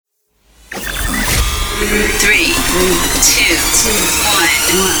Three, two, one.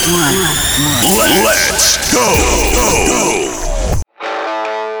 Let's go.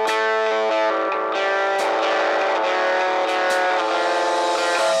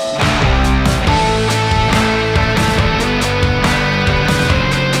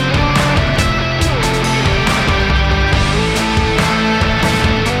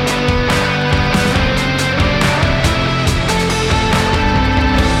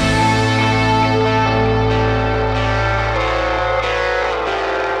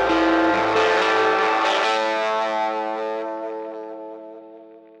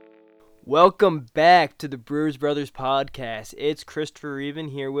 Welcome back to the Brewers Brothers podcast. It's Christopher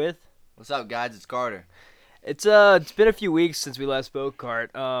Reven here with. What's up, guys? It's Carter. It's been a few weeks since we last spoke,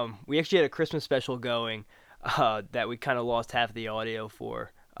 Cart. We actually had a Christmas special going that we kind of lost half of the audio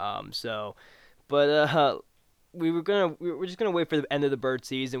for. We're just gonna wait for the end of the bird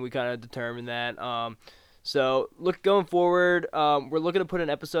season. We kind of determined that. Going forward, we're looking to put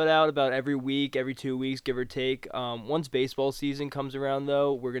an episode out about every week, every 2 weeks, give or take. Once baseball season comes around,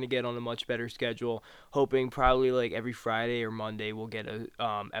 though, we're gonna get on a much better schedule. Hoping probably like every Friday or Monday we'll get a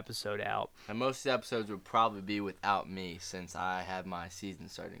episode out. And most of the episodes would probably be without me since I have my season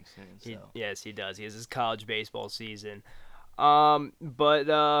starting soon. Yes, he does. He has his college baseball season. What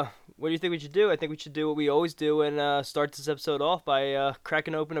do you think we should do? I think we should do what we always do and start this episode off by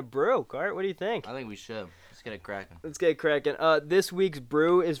cracking open a brew. Cart, what do you think? I think we should. Let's get it cracking. Let's get it cracking. This week's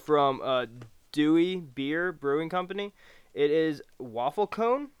brew is from Dewey Beer Brewing Company. It is waffle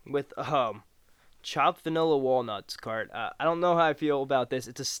cone with chopped vanilla walnuts. Cart. I don't know how I feel about this.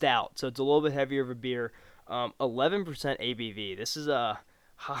 It's a stout, so it's a little bit heavier of a beer. 11% ABV. This is a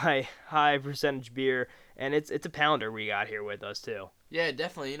high percentage beer, and it's a pounder we got here with us too. Yeah,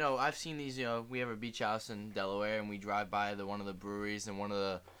 definitely. I've seen these. We have a beach house in Delaware, and we drive by one of the breweries and one of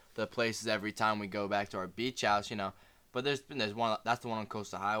the places every time we go back to our beach house. But there's one. That's the one on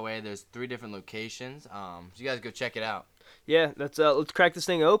Coastal Highway. There's 3 different locations. So you guys go check it out. Yeah, let's crack this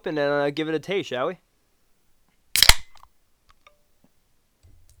thing open and give it a taste, shall we?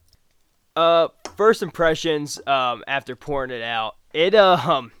 First impressions after pouring it out.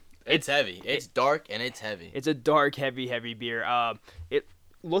 It's heavy. It's dark and it's heavy. It's a dark, heavy beer.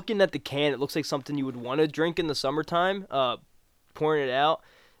 Looking at the can, it looks like something you would want to drink in the summertime. Pouring it out,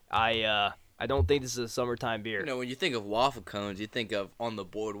 I don't think this is a summertime beer. When you think of waffle cones, you think of on the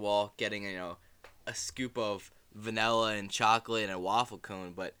boardwalk getting a scoop of vanilla and chocolate and a waffle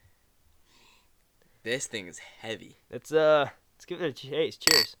cone, but this thing is heavy. Let's give it a taste.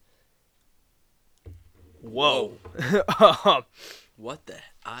 Cheers. Whoa.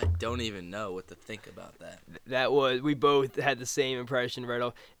 I don't even know what to think about that. We both had the same impression right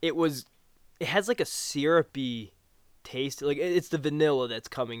off. It has like a syrupy taste. Like it's the vanilla that's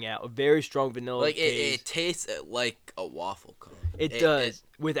coming out. A very strong vanilla taste. It tastes like a waffle cone. It does,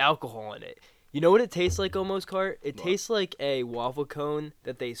 with alcohol in it. You know what it tastes like almost, Cart? It tastes like a waffle cone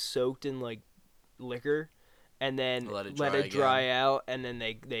that they soaked in like liquor. And then let it dry out, and then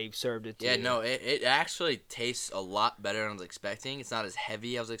they served it to you. Yeah, no, it actually tastes a lot better than I was expecting. It's not as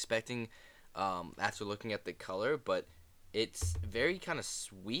heavy as I was expecting after looking at the color, but it's very kind of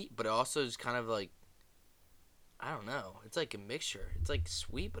sweet, but it also is kind of like, I don't know. It's like a mixture. It's like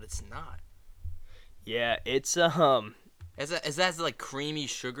sweet, but it's not. Yeah, it's Is that like creamy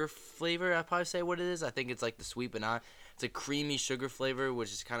sugar flavor? I'd probably say what it is. I think it's like the sweet, but not. It's a creamy sugar flavor,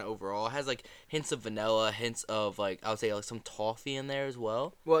 which is kind of overall. It has like hints of vanilla, hints of I would say like some toffee in there as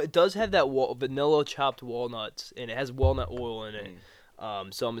well. Well, it does have that vanilla chopped walnuts, and it has walnut oil in it.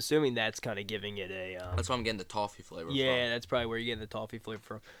 So I'm assuming that's kind of giving it a. That's why I'm getting the toffee flavor from. Yeah, that's probably where you're getting the toffee flavor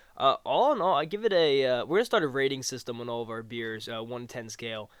from. All in all, I give it a. We're gonna start a rating system on all of our beers, 1 to 10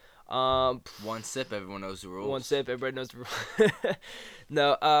 scale. One sip, everyone knows the rules. One sip, everybody knows the rules.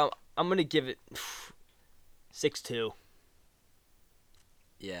 No, I'm gonna give it 6.2.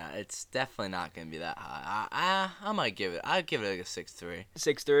 Yeah, it's definitely not gonna be that high. I might give it. I'd give it like a 6.3.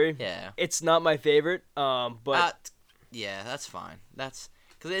 6.3. Yeah. It's not my favorite. But yeah, that's fine. That's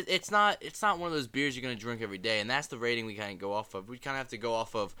because it's not one of those beers you're gonna drink every day, and that's the rating we kind of go off of. We kind of have to go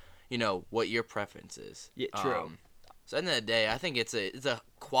off of what your preference is. Yeah, true. So at the end of the day, I think it's a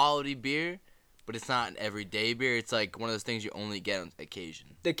quality beer, but it's not an everyday beer. It's like one of those things you only get on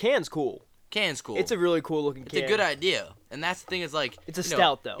occasion. The can's cool. Can's cool. It's a really cool looking can. It's a good idea. And that's the thing is like... It's a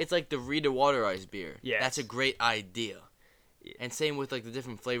stout, though. It's like the Rita Water Ice beer. Yeah. That's a great idea. Yeah. And same with like the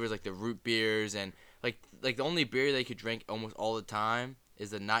different flavors, like the root beers, and like the only beer they could drink almost all the time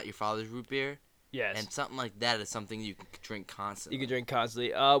is the Not Your Father's root beer. Yes. And something like that is something you can drink constantly. You can drink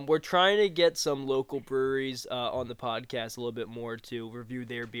constantly. We're trying to get some local breweries on the podcast a little bit more to review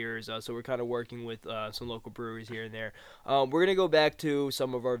their beers. So we're kind of working with some local breweries here and there. We're going to go back to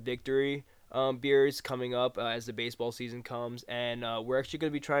some of our victory beers coming up as the baseball season comes. And we're actually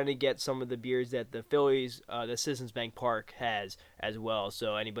going to be trying to get some of the beers that the Phillies, the Citizens Bank Park has as well.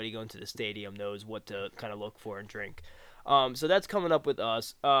 So anybody going to the stadium knows what to kind of look for and drink. So that's coming up with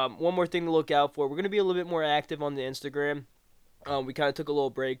us. One more thing to look out for. We're going to be a little bit more active on the Instagram. We kind of took a little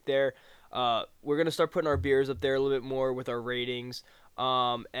break there. We're going to start putting our beers up there a little bit more with our ratings.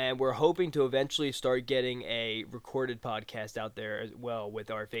 And we're hoping to eventually start getting a recorded podcast out there as well with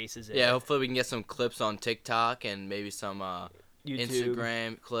our faces in it. Hopefully we can get some clips on TikTok and maybe some YouTube.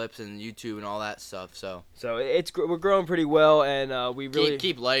 Instagram clips and YouTube and all that stuff. So we're growing pretty well, and we really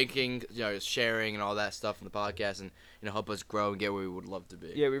keep liking, sharing and all that stuff in the podcast, and help us grow and get where we would love to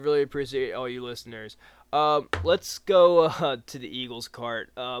be. Yeah, we really appreciate all you listeners. Let's go to the Eagles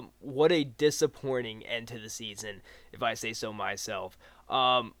cart. What a disappointing end to the season, if I say so myself.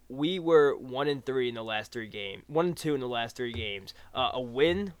 We were 1-3 in the last 3 games, 1-2 in the last 3 games. A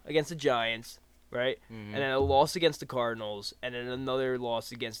win against the Giants, right? Mm-hmm. And then a loss against the Cardinals, and then another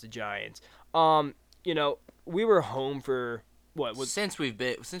loss against the Giants. We were home for what? Since we were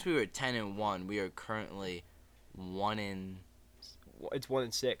 10-1, we are currently 1-6. It's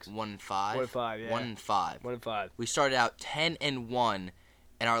 1-6. 1-5. 1-5. Yeah. 1-5. 1-5. We started out 10-1,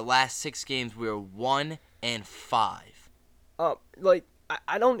 and our last 6 games we were 1-5.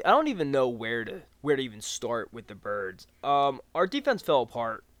 I don't even know where to even start with the Birds. Our defense fell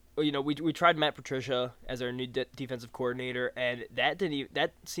apart. We tried Matt Patricia as our new defensive coordinator, and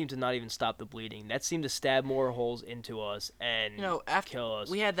that seemed to not even stop the bleeding. That seemed to stab more holes into us and kill us.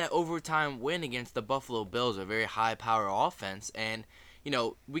 We had that overtime win against the Buffalo Bills, a very high-power offense, and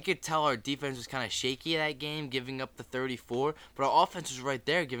we could tell our defense was kind of shaky that game, giving up the 34, but our offense was right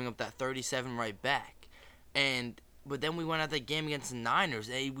there, giving up that 37 right back. But then we went out that game against the Niners,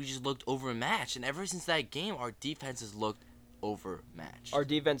 and we just looked overmatched, and ever since that game, our defense has looked overmatched. Our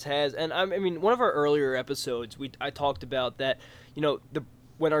defense has, and I mean, one of our earlier episodes, I talked about that.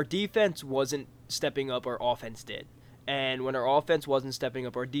 When our defense wasn't stepping up, our offense did, and when our offense wasn't stepping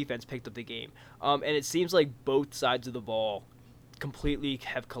up, our defense picked up the game. And it seems like both sides of the ball completely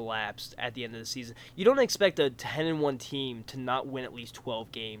have collapsed at the end of the season. You don't expect a 10-1 team to not win at least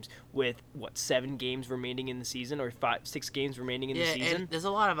 12 games with 7 games remaining in the season, or 6 games remaining in the season. And there's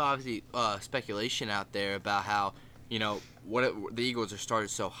a lot of obviously speculation out there about how the Eagles are started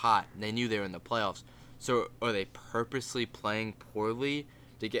so hot. And they knew they were in the playoffs. So are they purposely playing poorly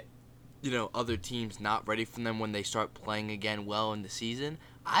to get other teams not ready for them when they start playing again well in the season?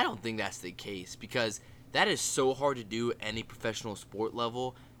 I don't think that's the case, because that is so hard to do at any professional sport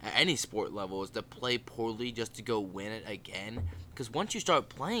level, at any sport level, is to play poorly just to go win it again. Because once you start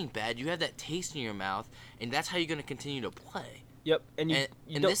playing bad, you have that taste in your mouth, and that's how you're going to continue to play. Yep, and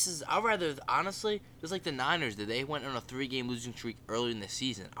this is, I'd rather, honestly, just like the Niners did, they went on a 3-game losing streak early in the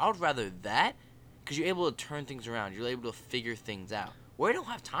season. I would rather that, because you're able to turn things around. You're able to figure things out. We don't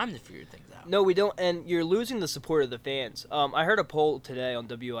have time to figure things out. No, we don't, and you're losing the support of the fans. I heard a poll today on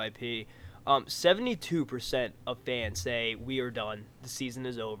WIP. 72% of fans say we are done. The season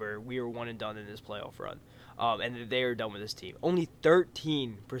is over. We are one and done in this playoff run, and they are done with this team. Only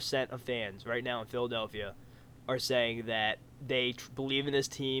 13% of fans right now in Philadelphia are saying that they believe in this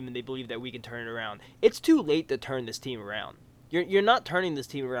team and they believe that we can turn it around. It's too late to turn this team around. You're not turning this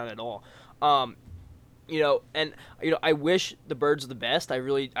team around at all. I wish the Birds the best.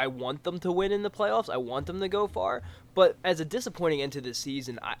 I want them to win in the playoffs. I want them to go far. But as a disappointing end to this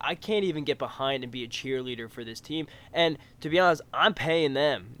season, I can't even get behind and be a cheerleader for this team. And to be honest, I'm paying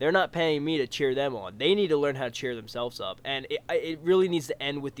them. They're not paying me to cheer them on. They need to learn how to cheer themselves up. And it really needs to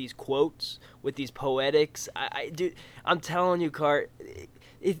end with these quotes, with these poetics. I'm telling you, Cart,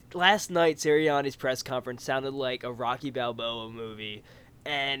 last night, Sirianni's press conference sounded like a Rocky Balboa movie.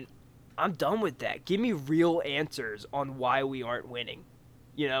 And I'm done with that. Give me real answers on why we aren't winning.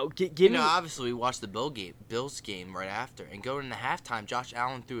 Give me. Obviously, we watched the Bills game right after, and going into halftime, Josh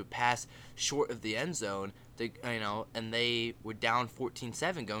Allen threw a pass short of the end zone. And they were down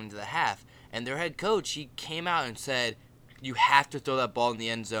 14-7 going into the half. And their head coach, he came out and said, "You have to throw that ball in the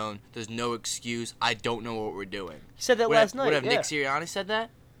end zone. There's no excuse. I don't know what we're doing." He said that last night. Would have Nick Sirianni said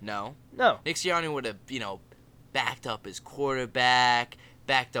that? No. Nick Sirianni would have, backed up his quarterback,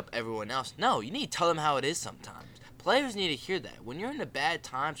 backed up everyone else. No, you need to tell them how it is sometimes. Players need to hear that. When you're in the bad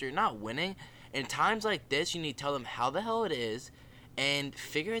times or you're not winning, in times like this, you need to tell them how the hell it is and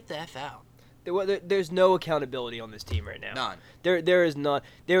figure it the F out. There's no accountability on this team right now. None. There is none.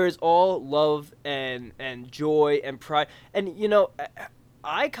 There is all love and joy and pride. And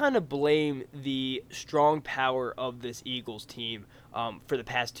I kind of blame the strong power of this Eagles team for the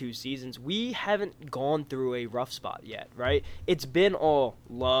past 2 seasons. We haven't gone through a rough spot yet, right? It's been all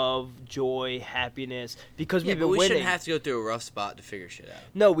love, joy, happiness because we've been we winning. shouldn't have to go through a rough spot to figure shit out.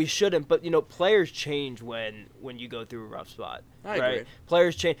 No, we shouldn't. But players change when you go through a rough spot. I right? agree.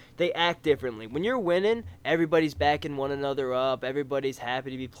 Players change. They act differently. When you're winning, everybody's backing one another up. Everybody's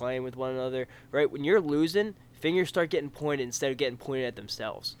happy to be playing with one another. Right? When you're losing, fingers start getting pointed instead of getting pointed at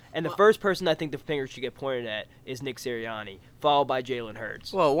themselves. And the first person I think the fingers should get pointed at is Nick Sirianni, followed by Jalen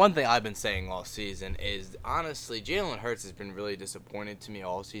Hurts. Well, one thing I've been saying all season is, honestly, Jalen Hurts has been really disappointed to me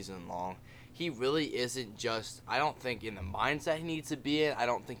all season long. He really isn't just, I don't think, in the mindset he needs to be in. I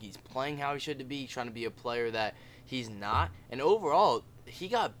don't think he's playing how he should be. He's trying to be a player that he's not. And overall, he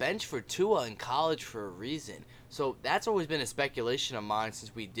got benched for Tua in college for a reason. So that's always been a speculation of mine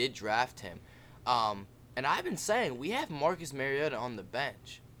since we did draft him. And I've been saying, we have Marcus Mariota on the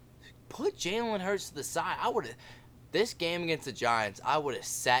bench. Put Jalen Hurts to the side. This game against the Giants, I would have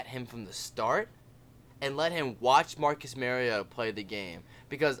sat him from the start and let him watch Marcus Mariota play the game.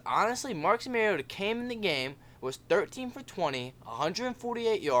 Because, honestly, Marcus Mariota came in the game, was 13 for 20,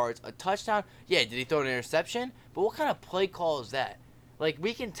 148 yards, a touchdown. Yeah, did he throw an interception? But what kind of play call is that? Like,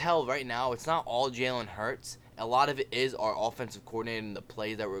 we can tell right now it's not all Jalen Hurts. A lot of it is our offensive coordinator and the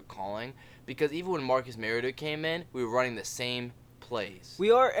plays that we're calling. Because even when Marcus Mariota came in, we were running the same plays.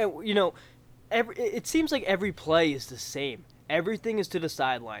 We are, it seems like every play is the same. Everything is to the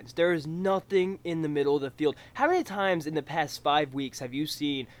sidelines. There is nothing in the middle of the field. How many times in the past 5 weeks have you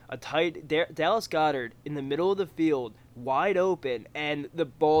seen a tight Dallas Goedert in the middle of the field, wide open, and the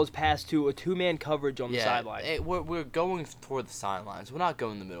ball is passed to a 2-man coverage on the sideline? We're going toward the sidelines. We're not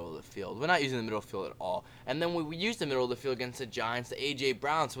going in the middle of the field. We're not using the middle of the field at all. And then we use the middle of the field against the Giants. The A.J.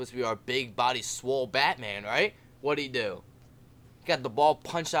 Brown's supposed to be our big body swole Batman, right? What'd he do? He got the ball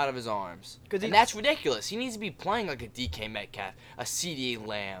punched out of his arms. And that's ridiculous. He needs to be playing like a DK Metcalf, a C.D.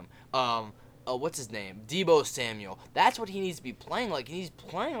 Lamb, what's his name? Debo Samuel. That's what he needs to be playing like. And he's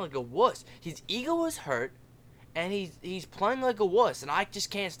playing like a wuss. His ego is hurt, and he's playing like a wuss, and I just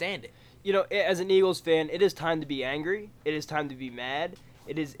can't stand it. As an Eagles fan, it is time to be angry. It is time to be mad.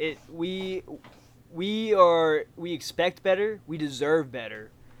 We expect better. We deserve better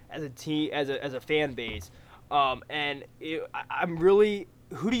as a team, as a fan base. I'm really,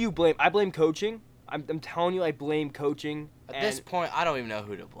 who do you blame? I blame coaching. I'm telling you, I blame coaching. At this point, I don't even know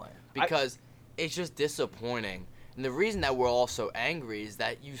who to blame because it's just disappointing. And the reason that we're all so angry is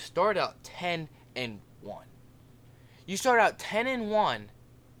that you start out 10-1. You start out 10-1,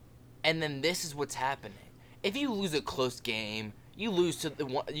 and then this is what's happening. If you lose a close game, you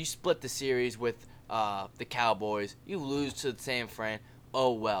split the series with the Cowboys. You lose to San Fran.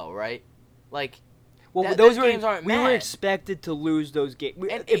 Oh well, right? Like. Well, those games aren't we mad. were expected to lose those games.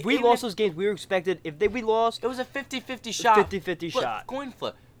 If we lost those games, we were expected. We lost, it was a 50-50 shot. 50-50 shot. Coin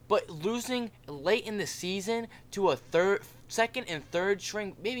flip. But losing late in the season to a second and third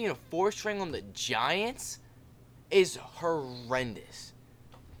string, maybe even a fourth string on the Giants, is horrendous.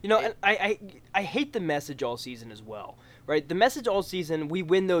 And I hate the message all season as well, right? The message all season, we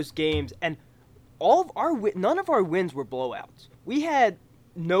win those games, and none of our wins were blowouts. We had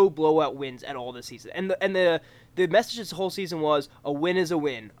no blowout wins at all this season. And the message this whole season was a win is a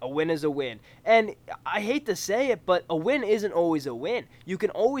win. A win is a win. And I hate to say it, but a win isn't always a win. You can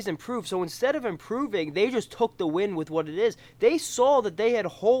always improve. So instead of improving, they just took the win with what it is. They saw that they had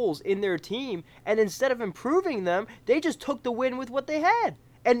holes in their team, and instead of improving them, they just took the win with what they had.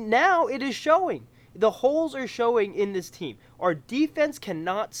 And now it is showing. The holes are showing in this team. Our defense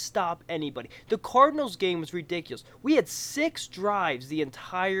cannot stop anybody. The Cardinals game was ridiculous. We had 6 drives the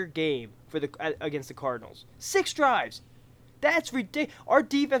entire game against the Cardinals. 6 drives. That's ridiculous. Our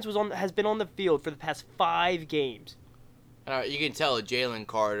defense has been on the field for the past 5 games. You can tell Jalen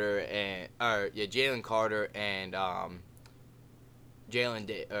Carter and Jordan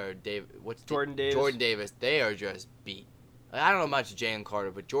Davis. Jordan Davis. They are just beat. I don't know much of Jalen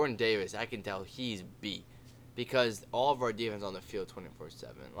Carter, but Jordan Davis, I can tell he's beat because all of our defense on the field 24/7.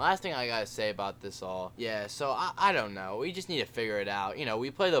 Last thing I gotta say about this all, so I don't know. We just need to figure it out.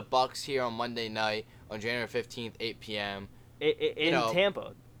 We play the Bucks here on Monday night on January 15th, 8 p.m. In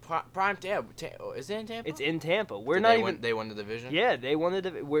Tampa. Prime Tampa. Is it in Tampa? It's in Tampa. They won the division? Yeah, they won the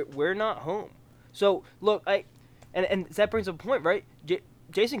division. We're not home. So, look, and that brings up a point, right?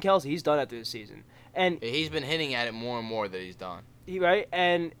 Jason Kelce, he's done after this season. And he's been hitting at it more and more that he's done. Right?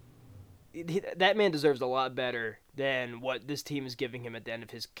 And that man deserves a lot better than what this team is giving him at the end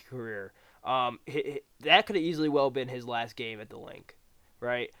of his career. That could have easily well been his last game at the Link,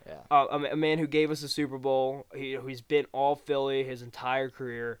 right? Yeah. A man who gave us a Super Bowl. He's been all Philly his entire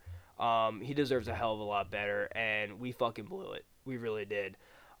career. He deserves a hell of a lot better, and we fucking blew it. We really did.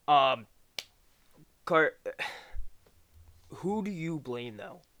 Cart, who do you blame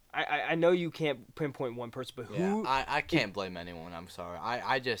though? I know you can't pinpoint one person, but who? Yeah, I can't blame anyone. I'm sorry.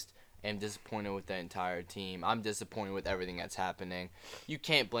 I just am disappointed with the entire team. I'm disappointed with everything that's happening. You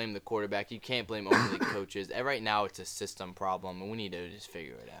can't blame the quarterback. You can't blame only the coaches. And right now, it's a system problem, and we need to just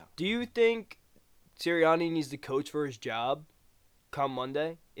figure it out. Do you think Sirianni needs to coach for his job come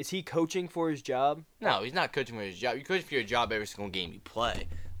Monday? Is he coaching for his job? No, he's not coaching for his job. You coach for your job every single game you play,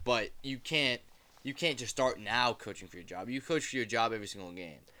 but you can't just start now coaching for your job. You coach for your job every single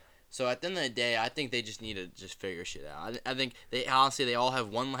game. So at the end of the day, I think they just need to just figure shit out. I think they all have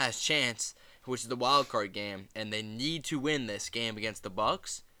one last chance, which is the wild card game, and they need to win this game against the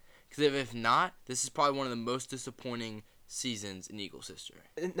Bucks. Because if not, this is probably one of the most disappointing seasons in Eagles history.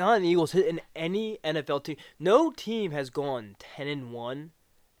 Not in the Eagles, in any NFL team. No team has gone 10-1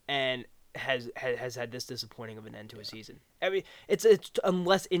 and has had this disappointing of an end to a season. I mean, it's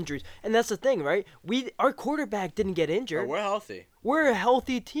unless injuries, and that's the thing, right? Our quarterback didn't get injured. We're healthy. We're a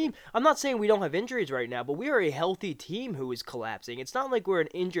healthy team. I'm not saying we don't have injuries right now, but we are a healthy team who is collapsing. It's not like we're an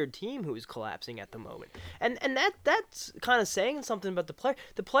injured team who is collapsing at the moment. And that's kind of saying something about the player.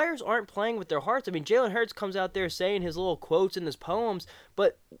 The players aren't playing with their hearts. I mean, Jalen Hurts comes out there saying his little quotes and his poems,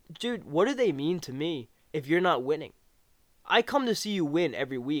 but dude, what do they mean to me if you're not winning? I come to see you win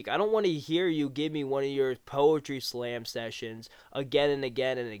every week. I don't want to hear you give me one of your poetry slam sessions again and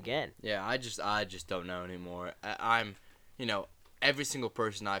again and again. Yeah, I just don't know anymore. I'm, every single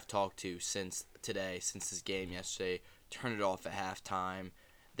person I've talked to since this game yesterday, turned it off at halftime.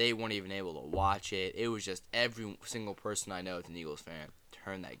 They weren't even able to watch it. It was just every single person I know that's an Eagles fan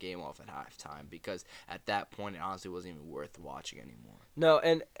turned that game off at halftime because at that point it honestly wasn't even worth watching anymore. No,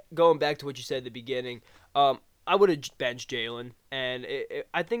 and going back to what you said at the beginning, I would have benched Jalen, and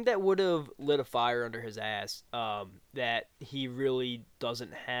I think that would have lit a fire under his ass that he really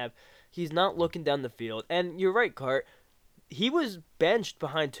doesn't have. He's not looking down the field. And you're right, Cart. He was benched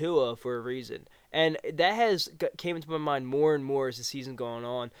behind Tua for a reason. And that came into my mind more and more as the season going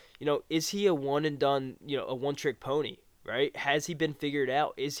on. Is he a one-and-done, a one-trick pony, right? Has he been figured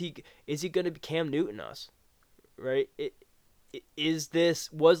out? Is he going to be Cam Newton us, right?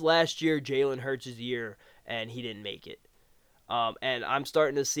 Was last year Jalen Hurts' year and he didn't make it? And I'm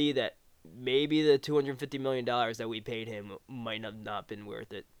starting to see that maybe the $250 million that we paid him might have not been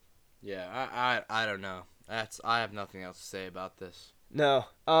worth it. Yeah, I don't know. I have nothing else to say about this. No.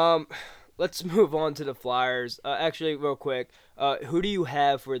 Let's move on to the Flyers. Actually, real quick, who do you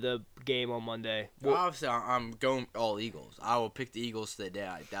have for the game on Monday? Well, obviously, I'm going all Eagles. I will pick the Eagles to the day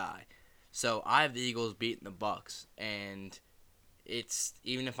I die. So I have the Eagles beating the Bucks, and it's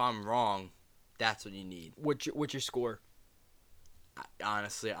even if I'm wrong, that's what you need. What's your score?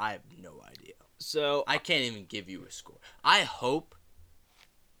 Honestly, I have no idea. So I can't even give you a score. I hope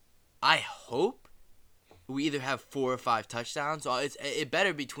we either have 4 or 5 touchdowns. So it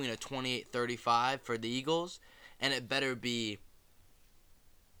better be between a 28-35 for the Eagles, and it better be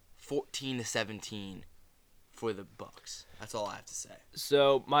 14-17 for the Bucks. That's all I have to say.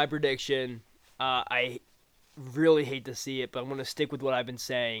 So my prediction, I really hate to see it, but I'm going to stick with what I've been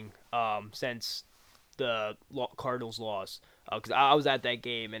saying since the Cardinals lost. Because I was at that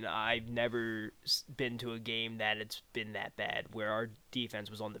game, and I've never been to a game that it's been that bad, where our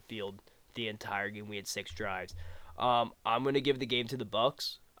defense was on the field the entire game. We had 6 drives. I'm going to give the game to the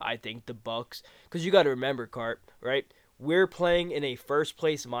Bucks. I think the Bucks, because you got to remember, Cart, right? We're playing in a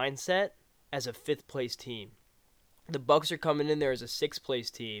first-place mindset as a 5th-place team. The Bucks are coming in there as a 6th-place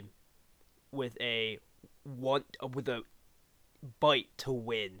team with a bite to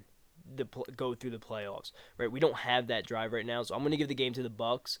win, go through the playoffs, right? We don't have that drive right now, so I'm going to give the game to the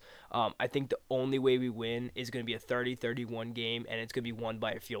Bucks. I think the only way we win is going to be a 30-31 game, and it's going to be won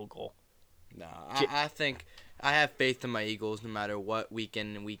by a field goal. No, I think I have faith in my Eagles no matter what, week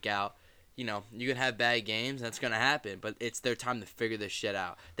in and week out. You can have bad games, that's going to happen, but it's their time to figure this shit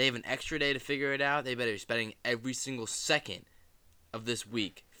out. They have an extra day to figure it out. They better be spending every single second of this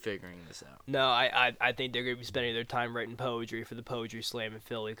week figuring this out. No, I think they're going to be spending their time writing poetry for the Poetry Slam in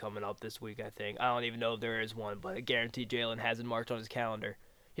Philly coming up this week, I think. I don't even know if there is one, but I guarantee Jalen has it marked on his calendar.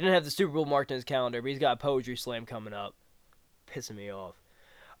 He didn't have the Super Bowl marked on his calendar, but he's got a Poetry Slam coming up. Pissing me off.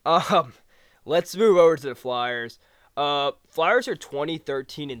 Let's move over to the Flyers. Flyers are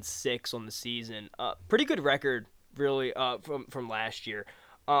 20-13-6 on the season. Pretty good record, really, from last year.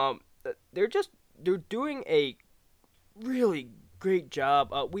 they're doing a really great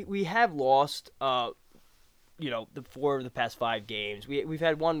job. We have lost the 4 of the past 5 games. We've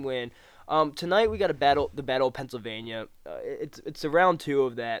had one win. Tonight we got the battle of Pennsylvania. It's a round 2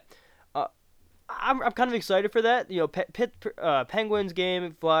 of that. I'm kind of excited for that. Penguins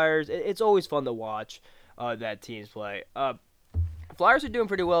game, Flyers. It's always fun to watch that teams play. Flyers are doing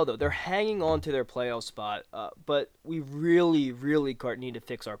pretty well though. They're hanging on to their playoff spot, but we really, really need to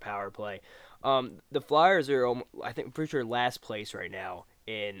fix our power play. The Flyers are, pretty sure last place right now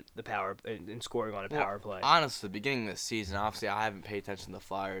in the in scoring on a power play. Honestly, beginning of the season, obviously I haven't paid attention to the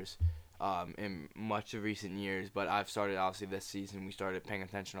Flyers in much of recent years, but I've started, obviously this season we started paying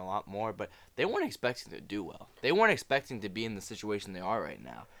attention a lot more, but they weren't expecting to do well. They weren't expecting to be in the situation they are right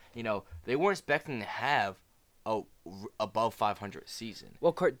now. They weren't expecting to have above 500 season.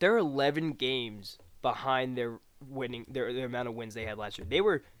 Well, Cart, they're 11 games behind their amount of wins they had last year. They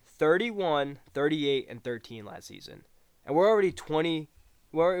were 31, 38, and 13 last season. And we're already 20,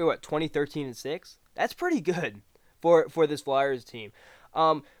 13 and 6? That's pretty good for this Flyers team.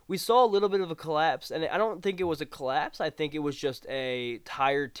 We saw a little bit of a collapse, and I don't think it was a collapse. I think it was just a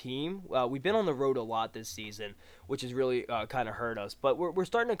tired team. We've been on the road a lot this season, which has really kind of hurt us. But we're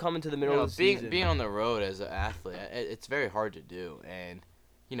starting to come into the middle of the season. Being on the road as an athlete, it's very hard to do, and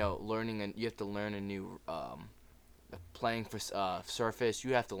you have to learn a new playing for surface.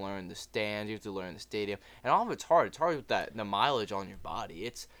 You have to learn the stands. You have to learn the stadium, and all of it's hard. It's hard with the mileage on your body.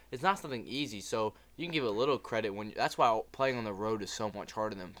 It's not something easy. So you can give it a little credit that's why playing on the road is so much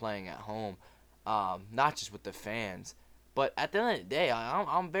harder than playing at home. Not just with the fans, but at the end of the day,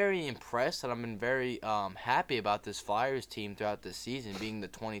 I'm very impressed, and I've been very happy about this Flyers team throughout this season, being the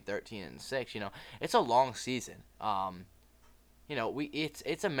 2013 and 6. It's a long season.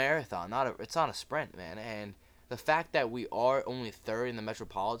 It's a marathon, it's not a sprint, man, and the fact that we are only 3rd in the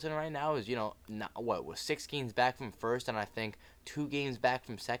Metropolitan right now is, we're 6 games back from first, and I think 2 games back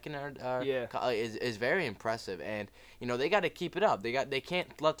from second is very impressive. And they got to keep it up. They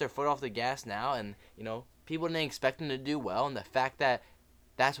can't let their foot off the gas now, and people didn't expect them to do well. And the fact that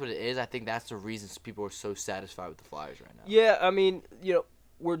that's what it is, I think that's the reason people are so satisfied with the Flyers right now. Yeah, I mean,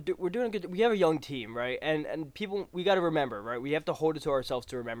 we're doing good. We have a young team, right? And people, we got to remember, right? We have to hold it to ourselves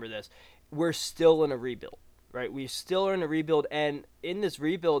to remember this. We're still in a rebuild. Right, we still are in a rebuild, and in this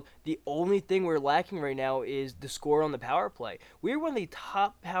rebuild, the only thing we're lacking right now is the score on the power play. We're one of the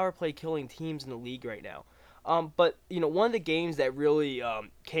top power play killing teams in the league right now. But one of the games that really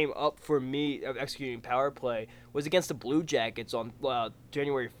came up for me of executing power play was against the Blue Jackets on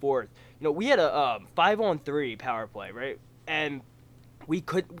January 4th. We had a 5-on-3 power play, right, and we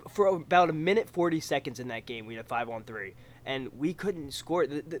could, for about a minute 40 seconds in that game, we had a 5-on-3, and we couldn't score.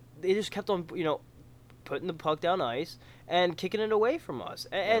 They just kept on, putting the puck down ice and kicking it away from us.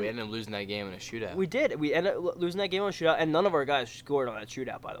 And we ended up losing that game in a shootout. We did. We ended up losing that game in a shootout, and none of our guys scored on that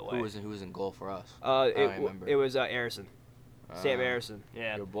shootout, by the way. Who was in goal for us? It was Arison. Sam Arison.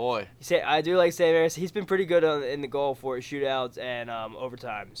 Yeah. Your boy. I do like Sam Arison. He's been pretty good in the goal for shootouts and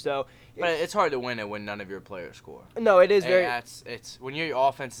overtime. So, but it's hard to win it when none of your players score. No, it is very. It's when your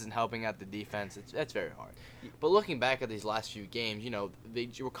offense isn't helping out the defense. It's very hard. But looking back at these last few games, they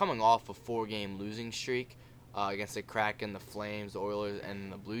were coming off a 4-game losing streak against the Kraken, the Flames, the Oilers,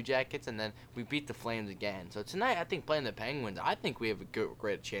 and the Blue Jackets, and then we beat the Flames again. So tonight, I think playing the Penguins, I think we have a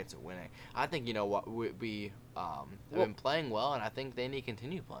great chance of winning. I think we have been playing well, and I think they need to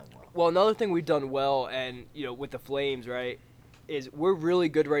continue playing well. Well, another thing we've done well, and with the Flames, right, is we're really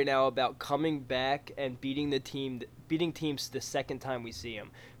good right now about coming back and beating teams the second time we see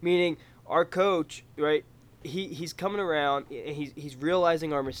them. Meaning, our coach, right, he's coming around, he's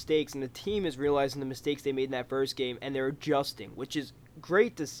realizing our mistakes, and the team is realizing the mistakes they made in that first game, and they're adjusting, which is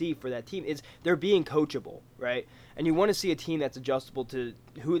great to see for that team. They're being coachable, right? And you want to see a team that's adjustable to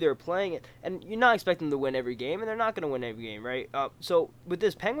who they're playing, and you're not expecting them to win every game, and they're not going to win every game, right? So with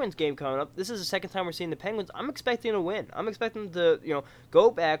this Penguins game coming up, this is the second time we're seeing the Penguins. I'm expecting to win. I'm expecting them to go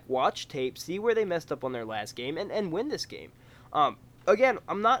back, watch tape, see where they messed up on their last game, and win this game. Again,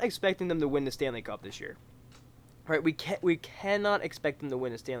 I'm not expecting them to win the Stanley Cup this year. Right, we cannot expect them to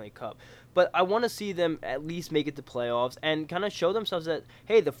win a Stanley Cup, but I want to see them at least make it to playoffs and kind of show themselves that,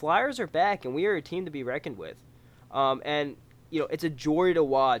 hey, the Flyers are back and we are a team to be reckoned with. And it's a joy to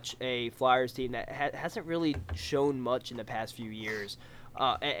watch a Flyers team that hasn't really shown much in the past few years.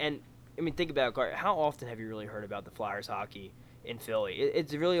 And I mean, think about it, Clark, how often have you really heard about the Flyers hockey in Philly?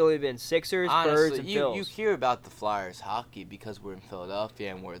 It's really only been Sixers, Birds, and Phils. You hear about the Flyers hockey because we're in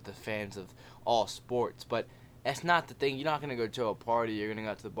Philadelphia and we're the fans of all sports, but that's not the thing. You're not going to go to a party. You're going to go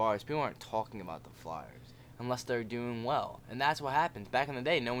out to the bars. People aren't talking about the Flyers. unless they're doing well. And that's what happens. Back in the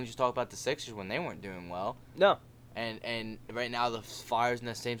day, no one used to talk about the Sixers when they weren't doing well. No. And right now the Flyers in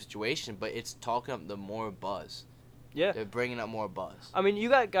the same situation, but it's talking up the more buzz. Yeah. They're bringing up more buzz. I mean, you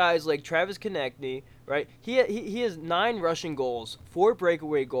got guys like Travis Konechny, right? He has 9 rushing goals, 4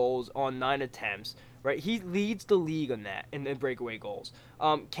 breakaway goals on 9 attempts, right? He leads the league on that in the breakaway goals.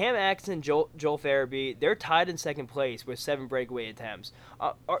 Cam Atkinson, Joel Farabee, they're tied in second place with 7 breakaway attempts.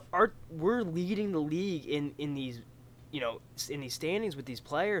 We're leading the league in these, in these standings with these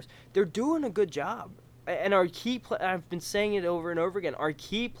players. They're doing a good job. And our I've been saying it over and over again, our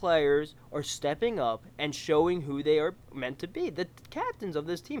key players are stepping up and showing who they are meant to be, the captains of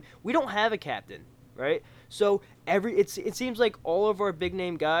this team. We don't have a captain, right? So it seems like all of our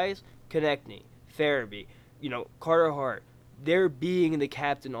big-name guys, Konechny, Farabee, Carter Hart, they're being the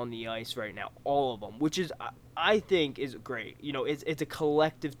captain on the ice right now, all of them, which is, I think, is great. It's a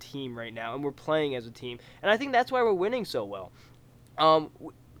collective team right now, and we're playing as a team. And I think that's why we're winning so well.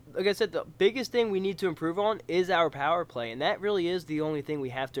 Like I said, the biggest thing we need to improve on is our power play, and that really is the only thing we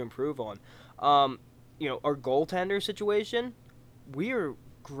have to improve on. Our goaltender situation, we are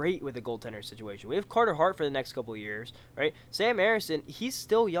great with the goaltender situation. We have Carter Hart for the next couple of years, right? Sam Harrison, he's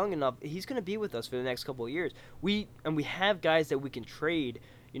still young enough. He's going to be with us for the next couple of years. We have guys that we can trade.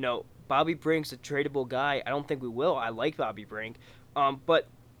 Bobby Brink's a tradable guy. I don't think we will. I like Bobby Brink. But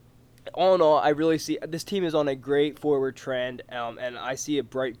all in all, I really see this team is on a great forward trend, and I see a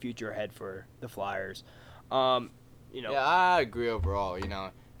bright future ahead for the Flyers. Yeah, I agree overall.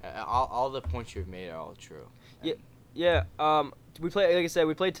 All the points you've made are all true. Yeah. We play, like I said,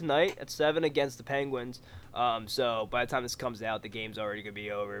 we played tonight at 7 against the Penguins. So by the time this comes out, the game's already gonna be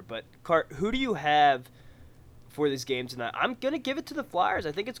over. But Cart, who do you have for this game tonight? I'm gonna give it to the Flyers.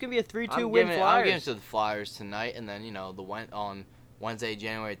 I think it's gonna be a 3-2 win. Flyers. I'm giving it to the Flyers tonight, and then on Wednesday,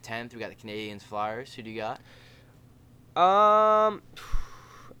 January 10th, we got the Canadiens Flyers. Who do you got? I'm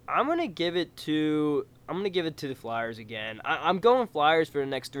gonna give it to the Flyers again. I'm going Flyers for the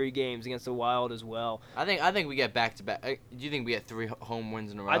next 3 games against the Wild as well. I think we get back to back. Do you think we get 3 home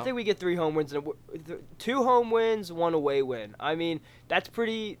wins in a row? I think we get 3 home wins 2 home wins, 1 away win. I mean, that's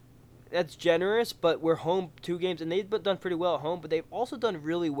generous, but we're home 2 games, and they've done pretty well at home, but they've also done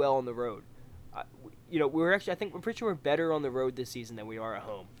really well on the road. I'm pretty sure we're better on the road this season than we are at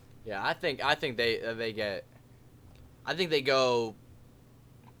home. Yeah, I think they go,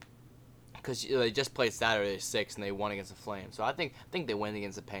 because they just played Saturday 6 and they won against the Flames. So I think they win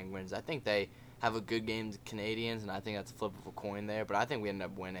against the Penguins. I think they have a good game against the Canadiens, and I think that's a flip of a coin there. But I think we end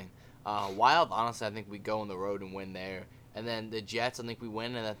up winning. Wild, honestly, I think we go on the road and win there. And then the Jets, I think we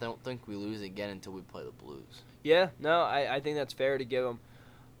win, and I don't think we lose again until we play the Blues. Yeah, no, I think that's fair to give them.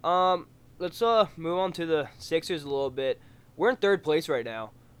 Let's move on to the Sixers a little bit. We're in 3rd place right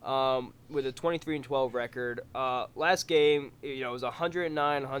now, with a 23-12 record. Last game, it was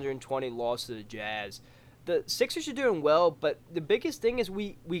 109-120 loss to the Jazz. The Sixers are doing well, but the biggest thing is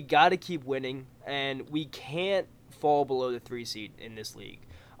we got to keep winning, and we can't fall below the 3 seed in this league.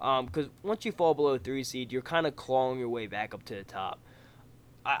 Because once you fall below the 3 seed, you're kind of clawing your way back up to the top.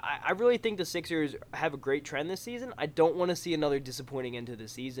 I really think the Sixers have a great trend this season. I don't want to see another disappointing end to the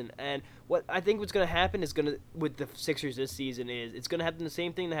season. And what I think what's going to happen with the Sixers this season is it's going to happen the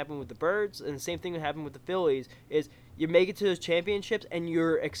same thing that happened with the Birds and the same thing that happened with the Phillies is you make it to those championships and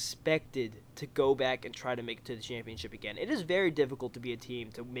you're expected to go back and try to make it to the championship again. It is very difficult to be a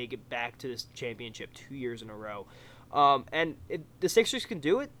team to make it back to this championship 2 years in a row. The Sixers can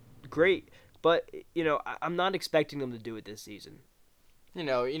do it, great. But, I'm not expecting them to do it this season. We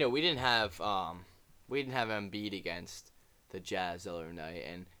didn't have Embiid against the Jazz the other night,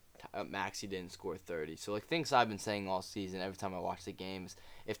 and Maxey didn't score 30. So things I've been saying all season, every time I watch the games,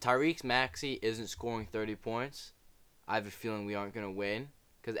 if Tyrese Maxey isn't scoring 30 points, I have a feeling we aren't gonna win.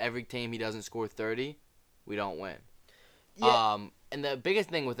 Because every time he doesn't score 30, we don't win. Yeah. And the biggest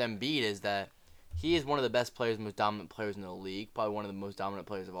thing with Embiid is that he is one of the best players, most dominant players in the league, probably one of the most dominant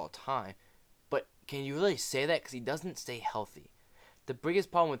players of all time. But can you really say that? Because he doesn't stay healthy. The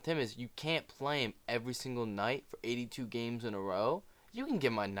biggest problem with him is you can't play him every single night for 82 games in a row. You can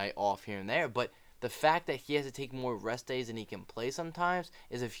give him a night off here and there, but the fact that he has to take more rest days than he can play sometimes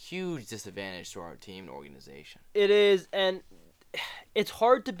is a huge disadvantage to our team and organization. It is, and it's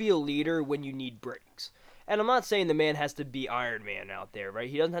hard to be a leader when you need breaks. And I'm not saying the man has to be Iron Man out there, right?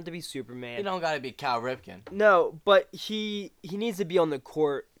 He doesn't have to be Superman. He don't got to be Cal Ripken. No, but he needs to be on the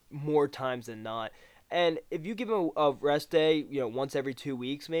court more times than not. And if you give him a rest day, once every 2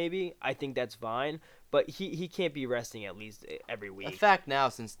 weeks maybe, I think that's fine. But he can't be resting at least every week. In fact, now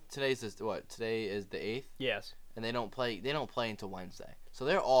since today is the 8th. Yes. And they don't play until Wednesday, so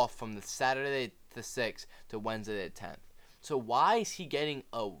they're off from the Saturday the 6th to Wednesday the 10th. So why is he getting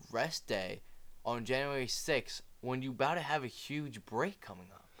a rest day on January 6th when you about to have a huge break coming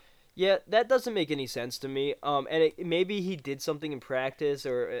up? Yeah, that doesn't make any sense to me. Maybe he did something in practice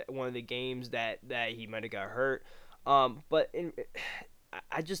or at one of the games that he might have got hurt.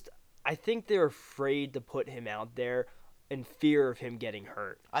 I just I think they're afraid to put him out there in fear of him getting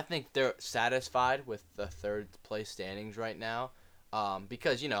hurt. I think they're satisfied with the third place standings right now,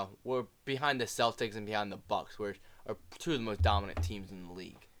 because we're behind the Celtics and behind the Bucks, which are two of the most dominant teams in the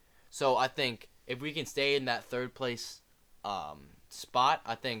league. So I think if we can stay in that third place spot,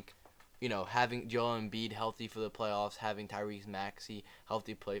 I think having Joel Embiid healthy for the playoffs, having Tyrese Maxey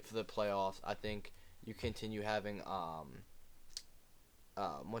healthy play for the playoffs, I think you continue having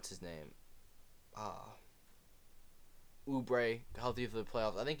what's his name? Oubre healthy for the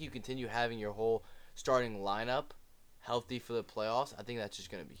playoffs. I think you continue having your whole starting lineup healthy for the playoffs. I think that's just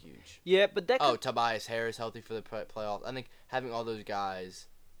going to be huge. Yeah, but Tobias Harris healthy for the playoffs. I think having all those guys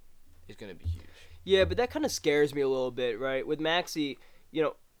is going to be huge. Yeah, but that kind of scares me a little bit, right? With Maxey,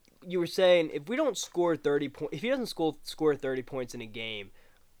 you were saying if we don't score 30 points, if he doesn't score 30 points in a game,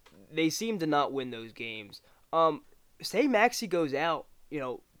 they seem to not win those games. Say Maxey goes out,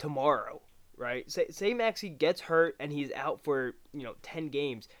 tomorrow, right? Say Maxey gets hurt and he's out for 10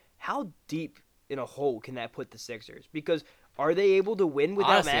 games. How deep in a hole can that put the Sixers? Because are they able to win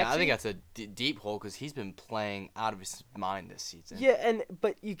without Honestly, Maxey? I think that's a deep hole because he's been playing out of his mind this season. Yeah,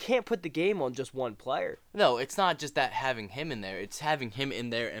 but you can't put the game on just one player. No, it's not just that having him in there. It's having him in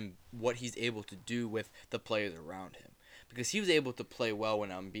there and what he's able to do with the players around him. Because he was able to play well when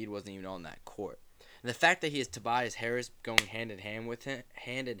Embiid wasn't even on that court. And the fact that he has Tobias Harris going hand in hand with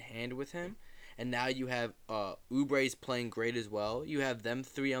him, and now you have Oubre's playing great as well. You have them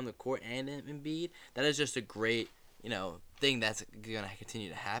three on the court and Embiid. That is just a great, thing that's going to continue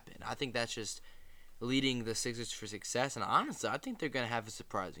to happen. I think that's just leading the Sixers for success. And honestly, I think they're going to have a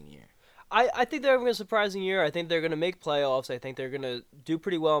surprising year. I think they're having a surprising year. I think they're going to make playoffs. I think they're going to do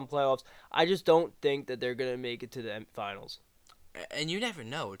pretty well in playoffs. I just don't think that they're going to make it to the finals. And you never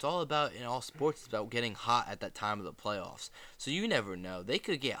know. It's all about, in all sports, it's about getting hot at that time of the playoffs. So you never know. They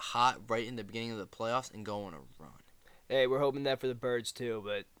could get hot right in the beginning of the playoffs and go on a run. Hey, we're hoping that for the Birds too,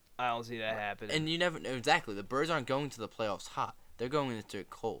 but I don't see that happening. And you never know. Exactly. The Birds aren't going to the playoffs hot. They're going into it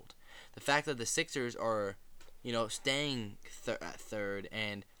cold. The fact that the Sixers are, staying at third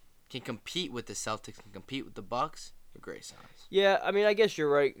and can compete with the Celtics and compete with the Bucks are great signs. Yeah, I mean, I guess you're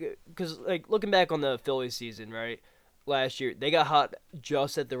right. Because, looking back on the Phillies season, right, last year, they got hot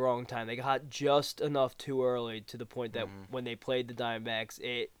just at the wrong time. They got hot just enough too early to the point that when they played the Diamondbacks,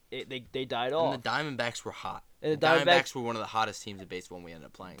 they died off. And the Diamondbacks were hot. And the Diamondbacks were one of the hottest teams in baseball when we ended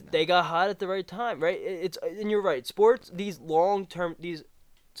up playing them. They got hot at the right time, right? And you're right. Sports, these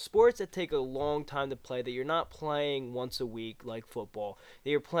sports that take a long time to play, that you're not playing once a week like football, that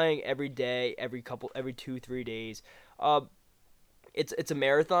you're playing every day, every 2-3 days. It's a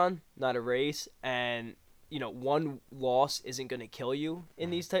marathon, not a race, and one loss isn't going to kill you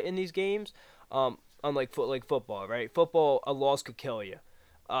in these games. Unlike football, right? Football, a loss could kill you.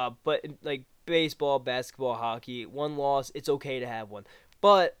 But like baseball, basketball, hockey, one loss, it's okay to have one.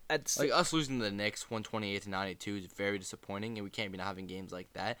 But us losing to the Knicks 128-92 is very disappointing, and we can't be not having games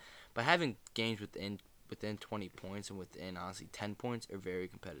like that. But having games within 20 points and within, honestly, 10 points are very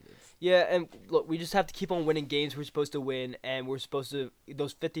competitive. Yeah, and look, we just have to keep on winning games we're supposed to win, and we're supposed to,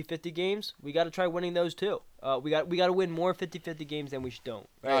 those 50-50 games, we got to try winning those too. We got to win more 50-50 games than we don't.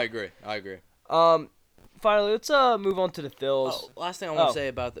 Right? I agree. Finally, let's move on to the Phils. Last thing I want to say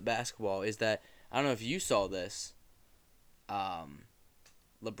about the basketball is that, I don't know if you saw this,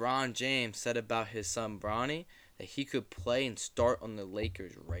 LeBron James said about his son Bronny that he could play and start on the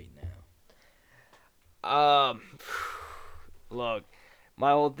Lakers right now. Look,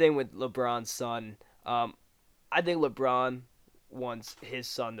 my whole thing with LeBron's son, I think LeBron wants his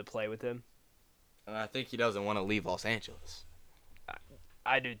son to play with him. And I think he doesn't want to leave Los Angeles.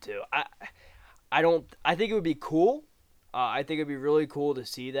 I do too. I think it would be cool. I think it would be really cool to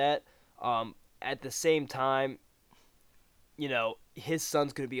see that. At the same time, his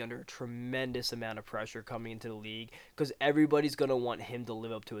son's going to be under a tremendous amount of pressure coming into the league because everybody's going to want him to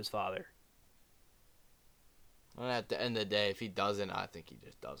live up to his father. And at the end of the day, if he doesn't, I think he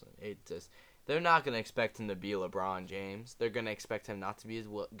just doesn't. They're not going to expect him to be LeBron James. They're going to expect him not to be as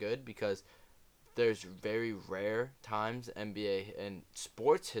good because there's very rare times NBA and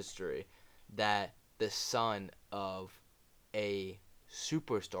sports history that the son of a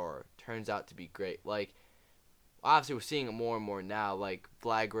superstar turns out to be great. Like, obviously, we're seeing it more and more now. Like,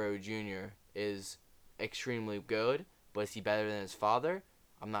 Vlad Jr. is extremely good, but is he better than his father?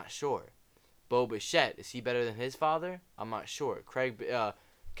 I'm not sure. Bo Bichette, is he better than his father? I'm not sure.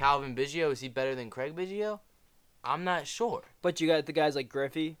 Calvin Biggio, is he better than Craig Biggio? I'm not sure. But you got the guys like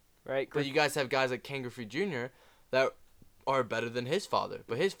Griffey, right? But you guys have guys like Ken Griffey Jr. that are better than his father.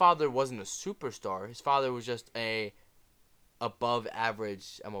 But his father wasn't a superstar. His father was just a above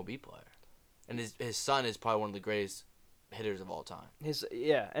average MLB player. And his son is probably one of the greatest hitters of all time. His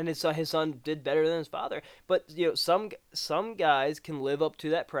son did better than his father. But some guys can live up to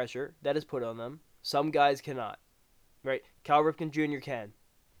that pressure that is put on them. Some guys cannot. Right? Cal Ripken Jr. can.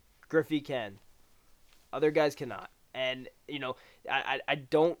 Griffey can. Other guys cannot. And, I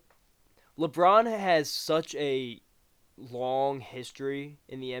don't... LeBron has such a long history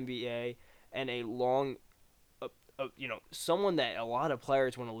in the NBA and a long... someone that a lot of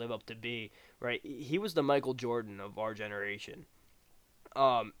players want to live up to be, right? He was the Michael Jordan of our generation.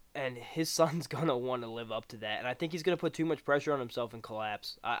 And his son's going to want to live up to that. And I think he's going to put too much pressure on himself and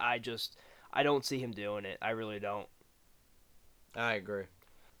collapse. I don't see him doing it. I really don't. I agree.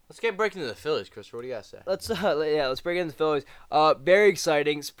 Let's get breaking to the Phillies, Chris. What do you got to say? Let's break into the Phillies. Very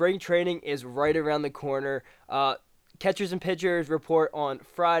exciting. Spring training is right around the corner. Catchers and pitchers report on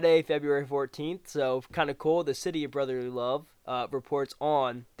Friday, February 14th. So kind of cool. The City of Brotherly Love reports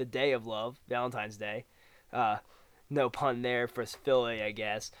on the Day of Love, Valentine's Day. No pun there for Philly, I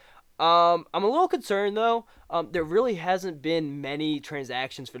guess. I'm a little concerned though. There really hasn't been many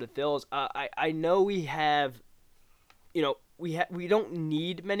transactions for the Phils. I know we have, we don't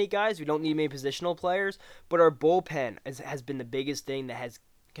need many guys. We don't need many positional players. But our bullpen has been the biggest thing that has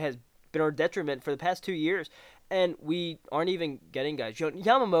been our detriment for the past 2 years. And we aren't even getting guys.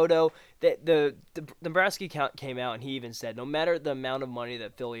 Yamamoto, the Nebraska account came out and he even said no matter the amount of money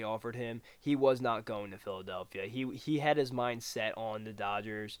that Philly offered him, he was not going to Philadelphia. He had his mind set on the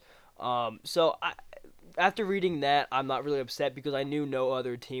Dodgers. After reading that, I'm not really upset because I knew no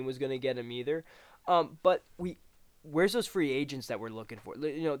other team was going to get him either. But where's those free agents that we're looking for?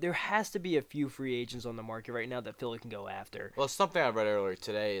 There has to be a few free agents on the market right now that Philly can go after. Well, something I read earlier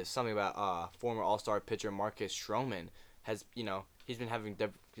today is something about former All-Star pitcher Marcus Stroman has, he's been having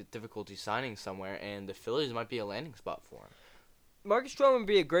difficulty signing somewhere, and the Phillies might be a landing spot for him. Marcus Stroman would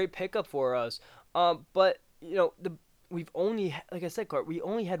be a great pickup for us, but we've only, like I said, Cart, we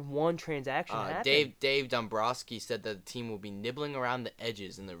only had one transaction happen. Dave Dombrowski said that the team will be nibbling around the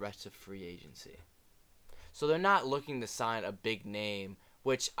edges in the rest of free agency. So they're not looking to sign a big name,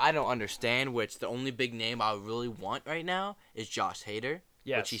 which I don't understand, which the only big name I really want right now is Josh Hader,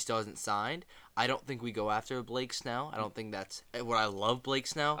 which he still hasn't signed. I don't think we go after Blake Snell. I don't think that's what I love Blake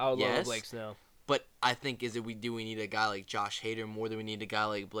Snell. I love Blake Snell. But I think do we need a guy like Josh Hader more than we need a guy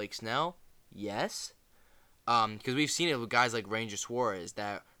like Blake Snell? Yes. Because we've seen it with guys like Ranger Suarez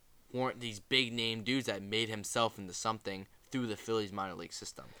that weren't these big name dudes that made himself into something through the Phillies minor league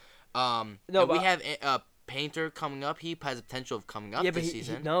system. We have Painter coming up. He has the potential of coming up this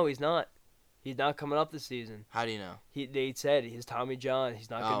season. No, he's not. He's not coming up this season. How do you know? They said he's Tommy John. He's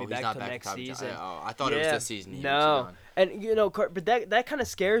not going to be back until next season. I thought it was this season. No, and but that kind of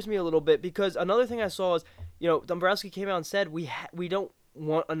scares me a little bit because another thing I saw is Dombrowski came out and said we don't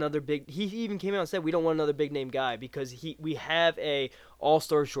want another big. He even came out and said we don't want another big name guy because we have a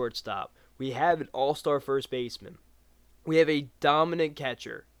all-star shortstop. We have an all-star first baseman. We have a dominant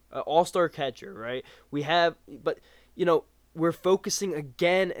catcher. All-star catcher, right? We're focusing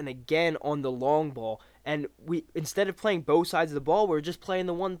again and again on the long ball, and we instead of playing both sides of the ball, we're just playing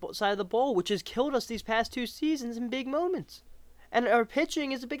the one side of the ball, which has killed us these past 2 seasons in big moments. And our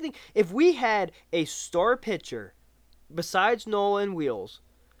pitching is a big thing. If we had a star pitcher besides Nolan Wheels,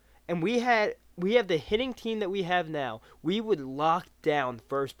 and we have the hitting team that we have now, we would lock down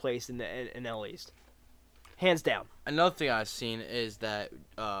first place in the NL East. Hands down. Another thing I've seen is that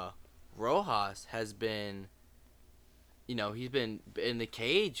Rojas has been, he's been in the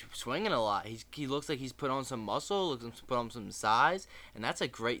cage swinging a lot. He looks like he's put on some muscle, looks like he's put on some size, and that's a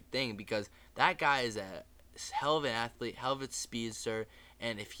great thing because that guy is a hell of an athlete, hell of a speedster,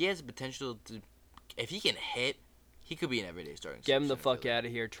 and if he has the potential to, if he can hit, he could be an everyday starting. Get him the fuck out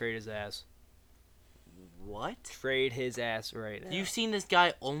of here. Trade his ass. What? Trade his ass right now. You've seen this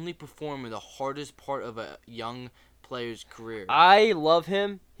guy only perform in the hardest part of a young player's career. I love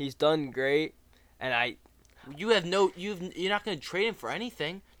him. He's done great, and you're not going to trade him for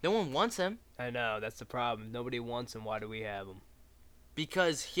anything. No one wants him. I know, that's the problem. Nobody wants him. Why do we have him?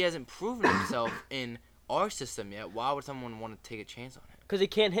 Because he hasn't proven himself in our system yet. Why would someone want to take a chance on him? Because he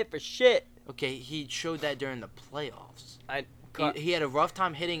can't hit for shit. Okay, he showed that during the playoffs. He had a rough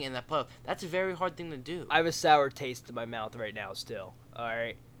time hitting in that playoff. That's a very hard thing to do. I have a sour taste in my mouth right now still. All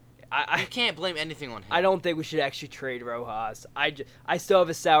right? I You can't blame anything on him. I don't think we should actually trade Rojas. I still have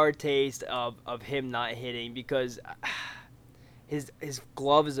a sour taste of him not hitting because his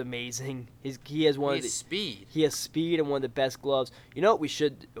glove is amazing. He has one He of the has speed. He has speed and one of the best gloves. You know what we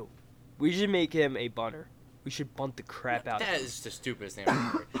should do? We should make him a bunter. We should bunt the crap out of That him. is the stupidest thing I've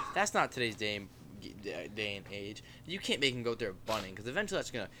ever heard. That's not today's day and age. You can't make him go there bunting because eventually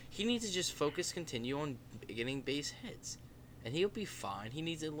that's gonna. He needs to just continue on getting base hits, and he'll be fine. He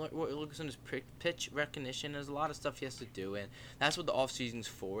needs to look on his pitch recognition. There's a lot of stuff he has to do, and that's what the off season's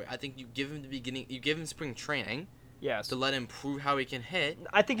for. I think you give him you give him spring training. Yes. To let him prove how he can hit.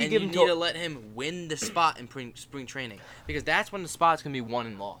 I think you and give you him need to let him win the spot in spring training because that's when the spot's gonna be won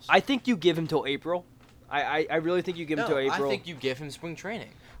and lost. I think you give him till April. I really think you give him till April. I think you give him spring training.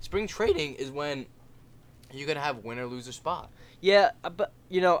 Spring training is when you're gonna have win or lose a spot. Yeah, but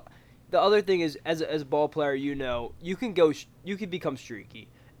the other thing is, as a ball player, you can become streaky,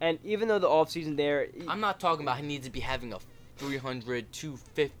 and even though the offseason there, I'm not talking about he needs to be having a 300,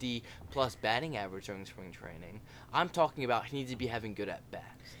 250 plus batting average during spring training. I'm talking about he needs to be having good at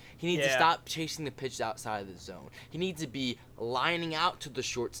bats. He needs to stop chasing the pitch outside of the zone. He needs to be lining out to the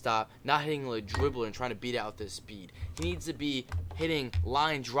shortstop, not hitting a dribbler and trying to beat out this speed. He needs to be hitting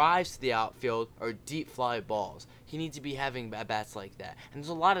line drives to the outfield or deep fly balls. He needs to be having bats like that. And there's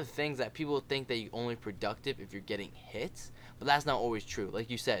a lot of things that people think that you're only productive if you're getting hits, but that's not always true.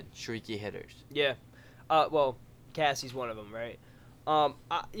 Like you said, streaky hitters. Yeah. Well, Cassie's one of them, right? I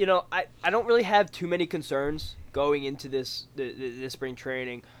don't really have too many concerns going into this spring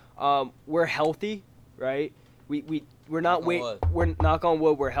training. We're healthy, right? We're not we're knock on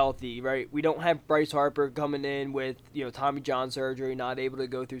wood, we're healthy, right? We don't have Bryce Harper coming in with Tommy John surgery, not able to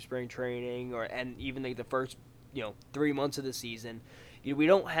go through spring training and even like the first 3 months of the season. We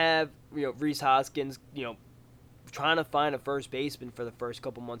don't have Rhys Hoskins trying to find a first baseman for the first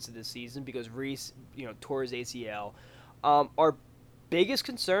couple months of the season because Rhys tore his ACL. Our biggest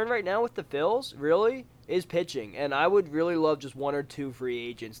concern right now with the Phils really is pitching, and I would really love just one or two free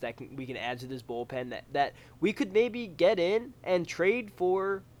agents that we can add to this bullpen that we could maybe get in and trade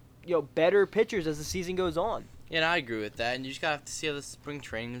for better pitchers as the season goes on. Yeah, and I agree with that. And you just gotta have to see how the spring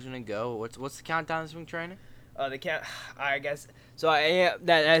training is gonna go. What's the countdown to spring training? I guess so.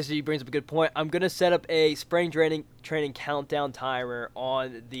 That actually brings up a good point. I'm gonna set up a spring training countdown timer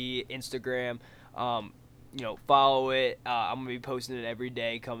on the Instagram. Follow it. I'm gonna be posting it every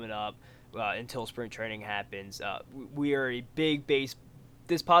day coming up until spring training happens. We are a big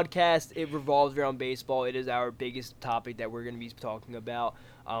This podcast, it revolves around baseball. It is our biggest topic that we're gonna be talking about.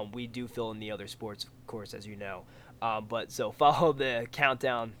 We do fill in the other sports, of course, as you know. But so follow the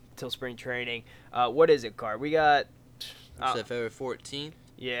countdown till spring training. What is it, Card? We got February 14th.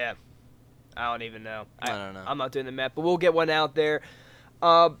 Yeah, I don't even know. I don't know. I'm not doing the math, but we'll get one out there.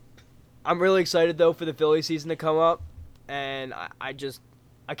 I'm really excited though for the Philly season to come up, and I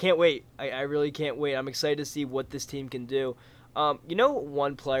can't wait. I really can't wait. I'm excited to see what this team can do.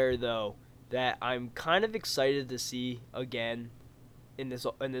 One player though that I'm kind of excited to see again in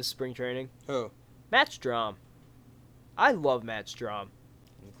this spring training. Who? Matt Strahm. I love Matt Strahm.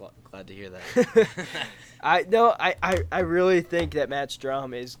 I'm glad to hear that. I really think that Matt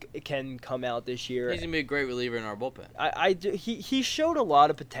Strahm can come out this year. He's gonna be a great reliever in our bullpen. He showed a lot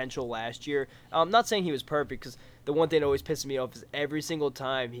of potential last year. I'm not saying he was perfect because the one thing that always pisses me off is every single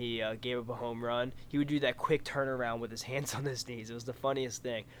time he gave up a home run, he would do that quick turnaround with his hands on his knees. It was the funniest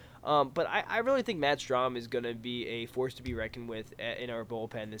thing. But I really think Matt Strahm is going to be a force to be reckoned with in our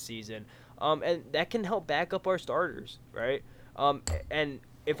bullpen this season. And that can help back up our starters, right? And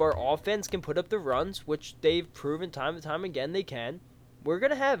if our offense can put up the runs, which they've proven time and time again they can, we're going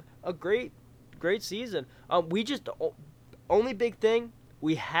to have a great season. Only big thing,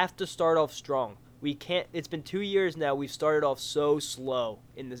 we have to start off strong. We can't. It's been 2 years now. We've started off so slow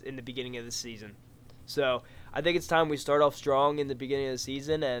in the beginning of the season. So I think it's time we start off strong in the beginning of the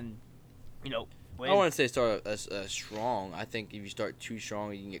season and, win. I wouldn't say start strong. I think if you start too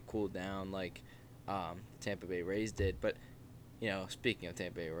strong, you can get cooled down like Tampa Bay Rays did. But, speaking of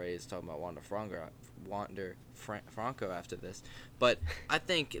Tampa Bay Rays, talking about Wander Franco after this. But I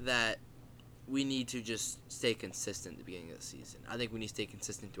think that we need to just stay consistent at the beginning of the season. I think we need to stay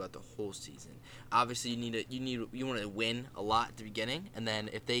consistent throughout the whole season. Obviously, you want to win a lot at the beginning, and then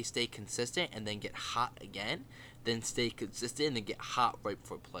if they stay consistent and then get hot again, then stay consistent and then get hot right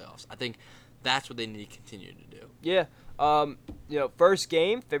before playoffs. I think that's what they need to continue to do. Yeah. First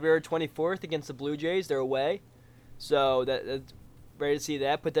game, February 24th against the Blue Jays. They're away. So that's ready to see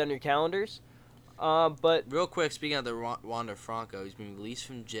that. Put that on your calendars. But real quick, speaking of the Wander Franco, he's been released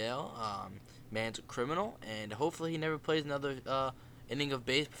from jail. Man's a criminal, and hopefully he never plays another inning of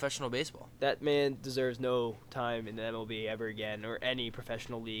professional baseball. That man deserves no time in the MLB ever again, or any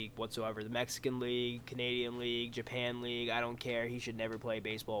professional league whatsoever. The Mexican League, Canadian League, Japan League, I don't care. He should never play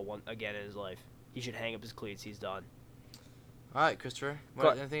baseball again in his life. He should hang up his cleats. He's done. All right, Christopher.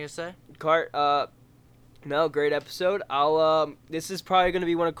 Anything to say? Cart, no, great episode. This is probably going to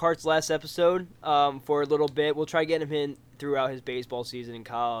be one of Cart's last episode for a little bit. We'll try getting him in throughout his baseball season in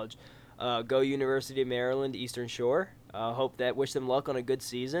college. Go University of Maryland, Eastern Shore. Wish them luck on a good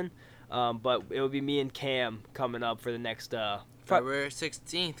season. But it will be me and Cam coming up for the next February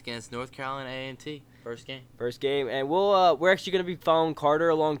 16th against North Carolina A&T. First game, and we're actually gonna be following Carter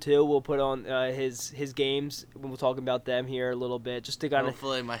along too. We'll put on his games. We'll talk about them here a little bit, just to kind of.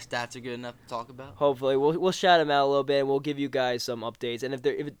 Hopefully, my stats are good enough to talk about. Hopefully, we'll shout him out a little bit, and we'll give you guys some updates. And if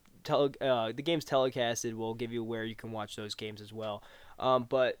the game's telecasted, we'll give you where you can watch those games as well.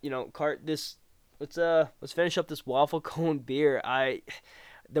 But Cart, let's finish up this waffle cone beer.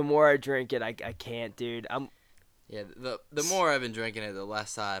 The more I drink it, I can't, dude. Yeah, the more I've been drinking it, the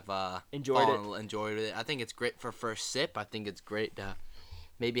less I've enjoyed it. I think it's great for first sip. I think it's great to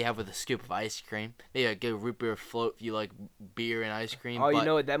maybe have with a scoop of ice cream. Maybe a good root beer float if you like beer and ice cream. Oh, you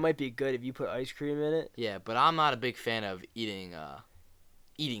know what? That might be good if you put ice cream in it. Yeah, but I'm not a big fan of eating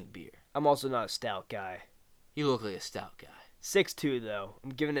beer. I'm also not a stout guy. You look like a stout guy. 6'2", though. I'm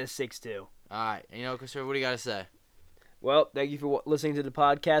giving it a 6'2". All right. Christopher, what do you got to say? Well, thank you for listening to the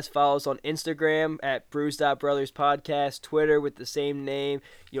podcast. Follow us on Instagram at Brews.Brothers Podcast, Twitter with the same name.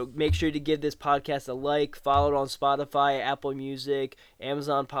 Make sure to give this podcast a like. Follow it on Spotify, Apple Music,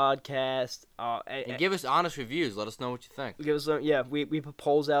 Amazon Podcast. And give us honest reviews. Let us know what you think. We put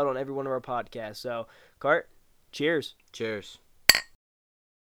polls out on every one of our podcasts. So, Cart, cheers. Cheers.